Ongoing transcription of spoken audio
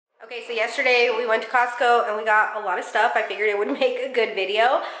Okay, so yesterday we went to Costco and we got a lot of stuff. I figured it would make a good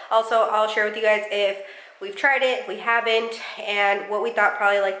video. Also, I'll share with you guys if we've tried it, if we haven't, and what we thought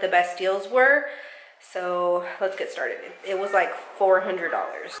probably like the best deals were. So let's get started. It was like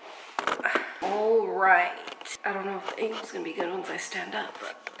 $400. All right. I don't know if the angle's gonna be good once I stand up,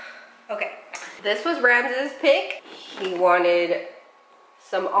 but okay. This was Ramses' pick. He wanted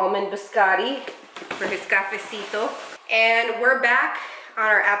some almond biscotti for his cafecito. And we're back on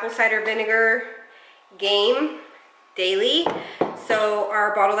our apple cider vinegar game daily. So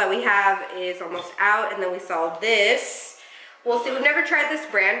our bottle that we have is almost out, and then we saw this. We'll see. We've never tried this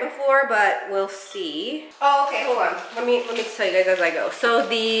brand before, but we'll see. Oh, okay, hold on. Let me tell you guys as I go. So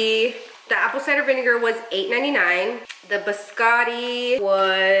the apple cider vinegar was $8.99. The biscotti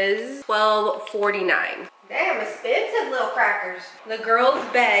was $12.49. Damn, expensive little crackers. The girls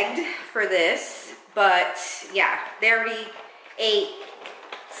begged for this, but yeah, they already ate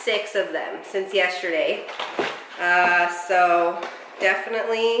 6 of them since yesterday. So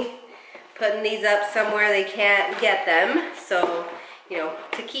definitely putting these up somewhere they can't get them. So, you know,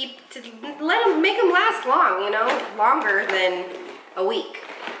 to let them, make them last long, you know, longer than a week.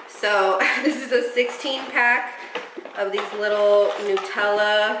 So this is a 16 pack of these little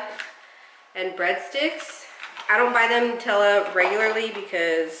Nutella and breadsticks. I don't buy them Nutella regularly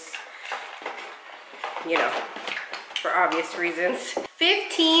because, you know, for obvious reasons.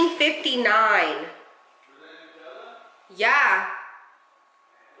 $15.59. Yeah.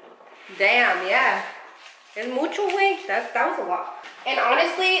 Damn, yeah. Es mucho, güey. That was a lot. And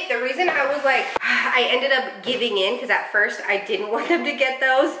honestly, the reason I was like, I ended up giving in, because at first I didn't want them to get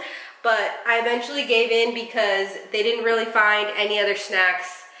those, but I eventually gave in because they didn't really find any other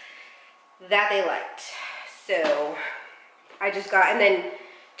snacks that they liked. So I just got, and then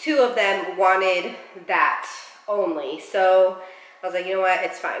 2 of them wanted that only. So I was like, you know what,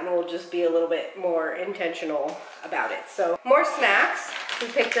 it's fine. We'll just be a little bit more intentional about it. So more snacks. We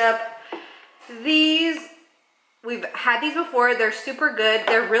picked up these. We've had these before. They're super good.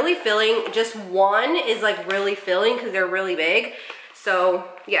 They're really filling. Just one is like really filling because they're really big. So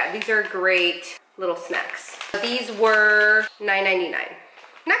yeah, these are great little snacks. These were $9.99.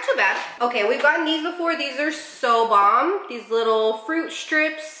 Not too bad. Okay, we've gotten these before. These are so bomb. These little fruit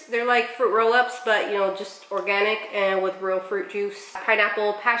strips. They're like fruit roll-ups, but you know, just organic and with real fruit juice.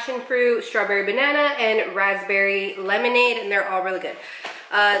 Pineapple, passion fruit, strawberry banana, and raspberry lemonade, and they're all really good.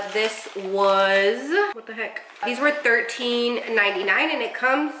 This was, what the heck? These were $13.99, and it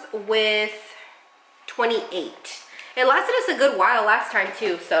comes with 28. It lasted us a good while last time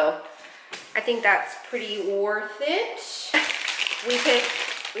too, so I think that's pretty worth it.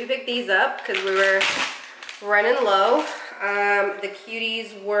 We picked these up because we were running low. The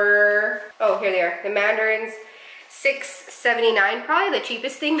cuties were, oh, here they are. The mandarins, $6.79. Probably the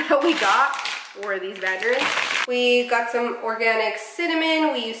cheapest thing that we got were these mandarins. We got some organic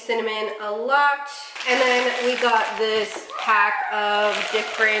cinnamon. We use cinnamon a lot. And then we got this pack of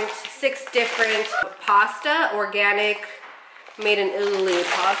 6 different pasta, organic, made in Italy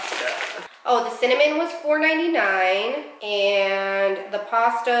pasta. Oh, the cinnamon was $4.99 and the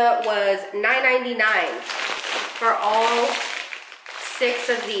pasta was $9.99 for all 6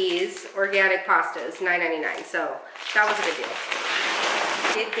 of these organic pastas, $9.99. So that was a good deal.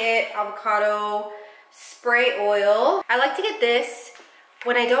 Did get avocado spray oil. I like to get this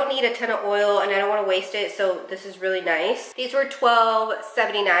when I don't need a ton of oil and I don't want to waste it, so this is really nice. These were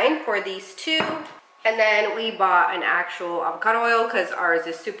 $12.79 for these 2. And then we bought an actual avocado oil because ours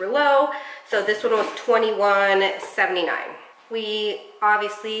is super low. So this one was $21.79. We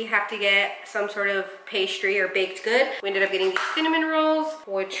obviously have to get some sort of pastry or baked good. We ended up getting these cinnamon rolls,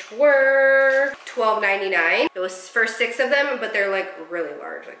 which were $12.99. It was for 6 of them, but they're like really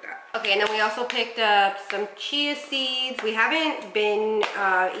large like that. Okay, and then we also picked up some chia seeds. We haven't been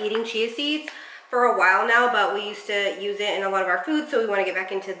eating chia seeds for a while now, but we used to use it in a lot of our food, so we want to get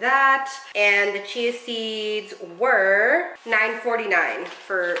back into that. And the chia seeds were $9.49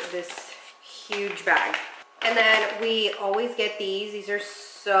 for this huge bag. And then we always get these. These are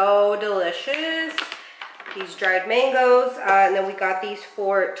so delicious. These dried mangoes, and then we got these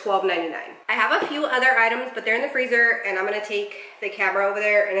for $12.99. I have a few other items, but they're in the freezer, and I'm gonna take the camera over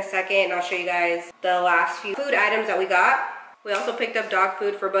there in a second, and I'll show you guys the last few food items that we got. We also picked up dog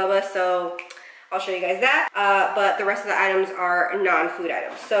food for Bubba, so I'll show you guys that, but the rest of the items are non-food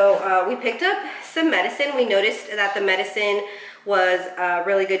items. So we picked up some medicine. We noticed that the medicine was a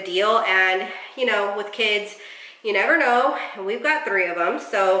really good deal, and you know, with kids, you never know, and we've got 3 of them.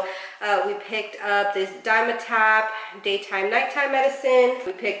 So we picked up this Dimetap daytime nighttime medicine.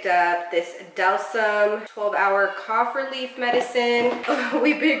 We picked up this Delsum 12-hour cough relief medicine.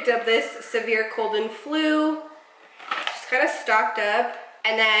 We picked up this severe cold and flu. Just kind of stocked up.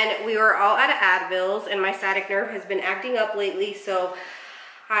 And then we were all out of Advils, and my sciatic nerve has been acting up lately, so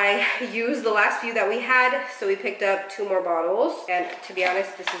I used the last few that we had, so we picked up 2 more bottles. And to be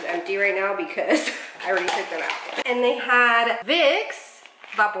honest, this is empty right now because I already took them out. And they had Vicks,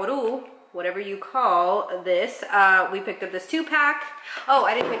 Vaporu, whatever you call this. We picked up this 2-pack. Oh,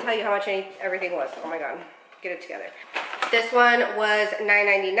 I didn't even tell you how much everything was. Oh my God, get it together. This one was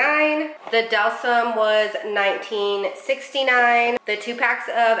 $9.99. The Delsum was $19.69. The 2 packs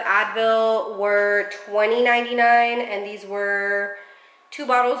of Advil were $20.99, and these were 2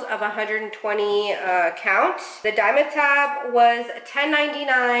 bottles of 120 count. The Dimetap was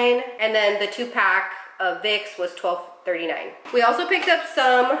 $10.99, and then the 2-pack of Vicks was $12.39. We also picked up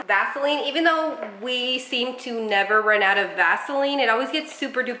some Vaseline. Even though we seem to never run out of Vaseline, it always gets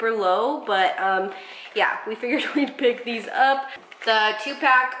super duper low, but yeah, we figured we'd pick these up. The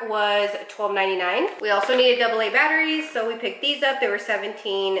 2-pack was $12.99. We also needed AA batteries, so we picked these up. They were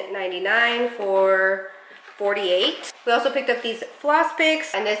 $17.99 for 48. We also picked up these floss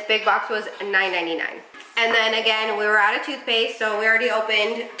picks, and this big box was $9.99. And then again, we were out of toothpaste, so we already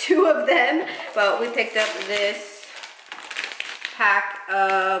opened 2 of them, but we picked up this pack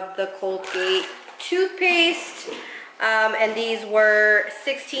of the Colgate toothpaste, and these were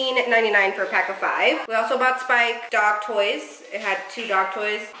 $16.99 for a pack of 5. We also bought Spike dog toys. It had 2 dog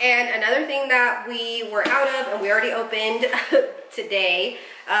toys. And another thing that we were out of, and we already opened today,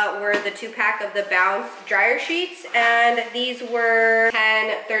 were the 2-pack of the Bounce dryer sheets, and these were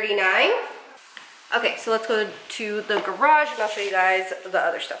 $10.39. Okay, so let's go to the garage and I'll show you guys the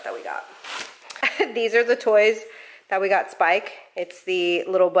other stuff that we got. These are the toys that we got Spike. It's the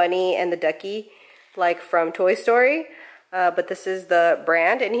little bunny and the ducky, like from Toy Story. But this is the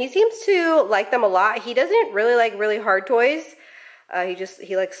brand, and he seems to like them a lot. He doesn't really like really hard toys.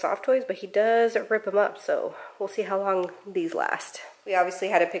 He likes soft toys, but he does rip them up, so we'll see how long these last. We obviously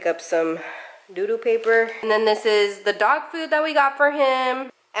had to pick up some doo-doo paper. And then this is the dog food that we got for him.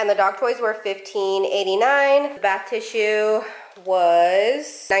 And the dog toys were $15.89. The bath tissue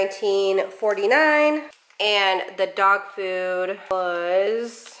was $19.49. And the dog food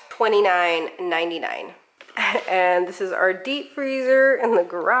was $29.99. And this is our deep freezer in the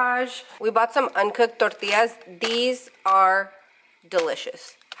garage. We bought some uncooked tortillas. These are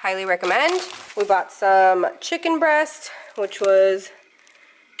delicious. Highly recommend. We bought some chicken breast, which was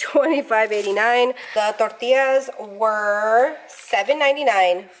 $25.89. The tortillas were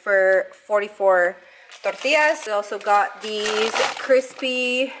 $7.99 for 44 tortillas. We also got these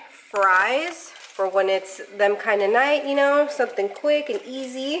crispy fries for when it's them kind of night, you know, something quick and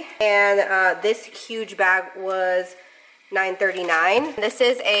easy. And this huge bag was $9.39. This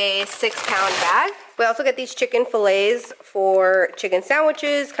is a 6-pound bag. We also get these chicken fillets for chicken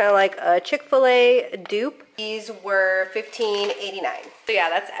sandwiches, kind of like a Chick-fil-A dupe. These were $15.89. So yeah,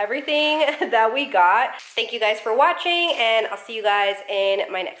 that's everything that we got. Thank you guys for watching, and I'll see you guys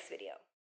in my next video.